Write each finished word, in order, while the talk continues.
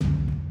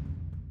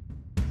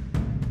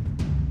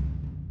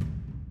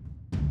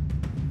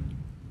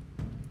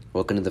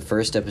Welcome to the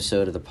first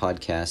episode of the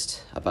podcast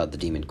about the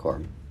Demon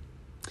Core.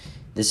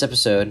 This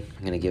episode,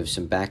 I'm going to give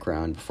some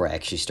background before I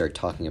actually start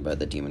talking about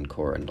the Demon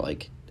Core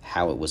and,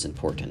 how it was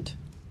important.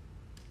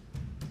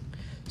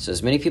 So,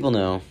 as many people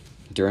know,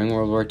 during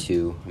World War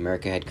II,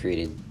 America had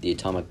created the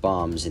atomic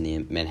bombs in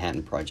the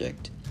Manhattan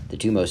Project, the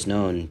two most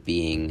known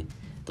being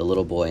the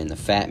Little Boy and the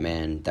Fat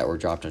Man that were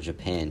dropped on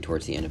Japan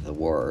towards the end of the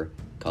war,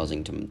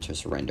 causing them to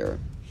surrender.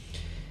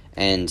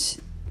 And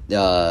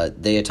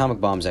the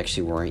atomic bombs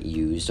actually weren't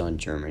used on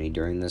Germany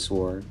during this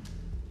war,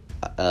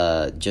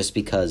 just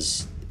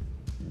because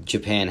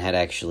Japan had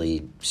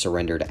actually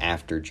surrendered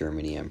after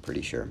Germany, I'm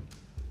pretty sure.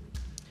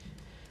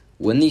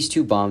 When these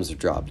two bombs were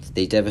dropped,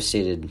 they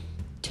devastated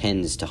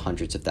tens to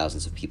hundreds of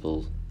thousands of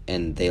people,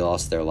 and they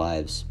lost their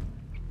lives.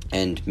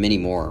 And many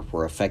more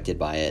were affected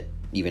by it,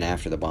 even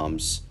after the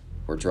bombs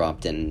were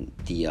dropped and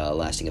the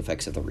lasting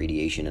effects of the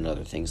radiation and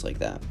other things like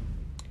that.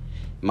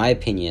 In my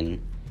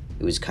opinion,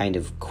 it was kind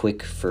of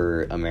quick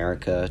for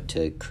America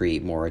to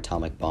create more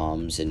atomic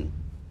bombs and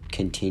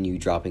continue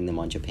dropping them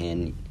on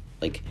Japan,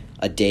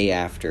 a day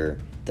after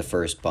the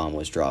first bomb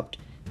was dropped.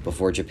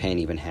 Before Japan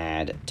even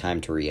had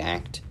time to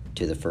react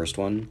to the first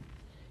one,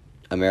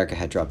 America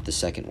had dropped the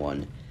second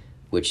one,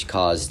 which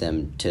caused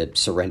them to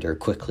surrender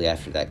quickly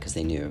after that because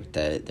they knew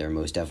that there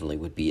most definitely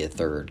would be a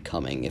third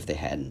coming if they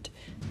hadn't.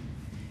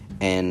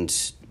 And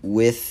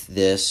with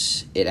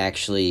this, it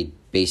actually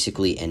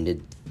basically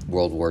ended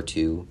World War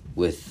II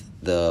with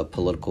the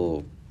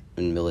political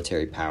and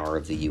military power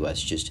of the U.S.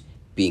 just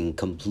being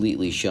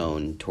completely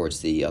shown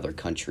towards the other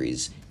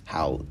countries,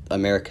 how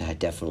America had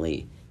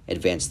definitely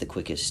advanced the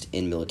quickest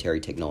in military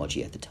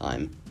technology at the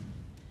time.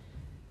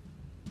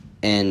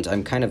 And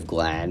I'm kind of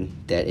glad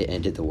that it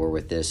ended the war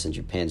with this and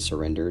Japan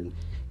surrendered,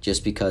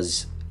 just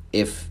because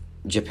if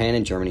Japan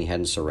and Germany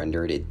hadn't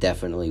surrendered, it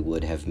definitely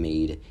would have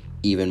made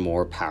even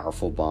more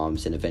powerful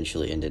bombs and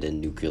eventually ended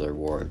in nuclear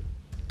war,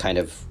 kind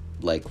of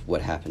like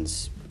what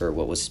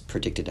was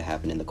predicted to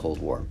happen in the Cold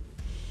War.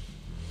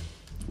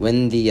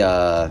 When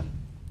the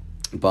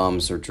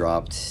bombs were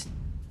dropped,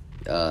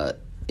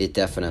 it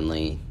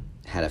definitely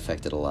had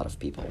affected a lot of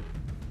people.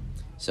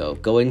 So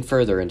going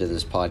further into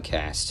this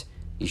podcast,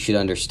 you should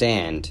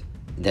understand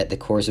that the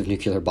cores of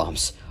nuclear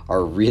bombs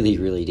are really,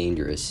 really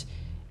dangerous.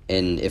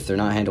 And if they're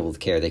not handled with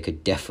care, they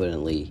could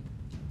definitely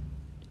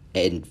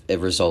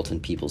result in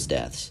people's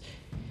deaths.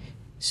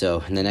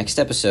 So in the next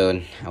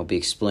episode, I'll be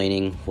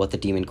explaining what the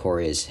Demon Core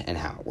is and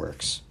how it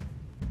works.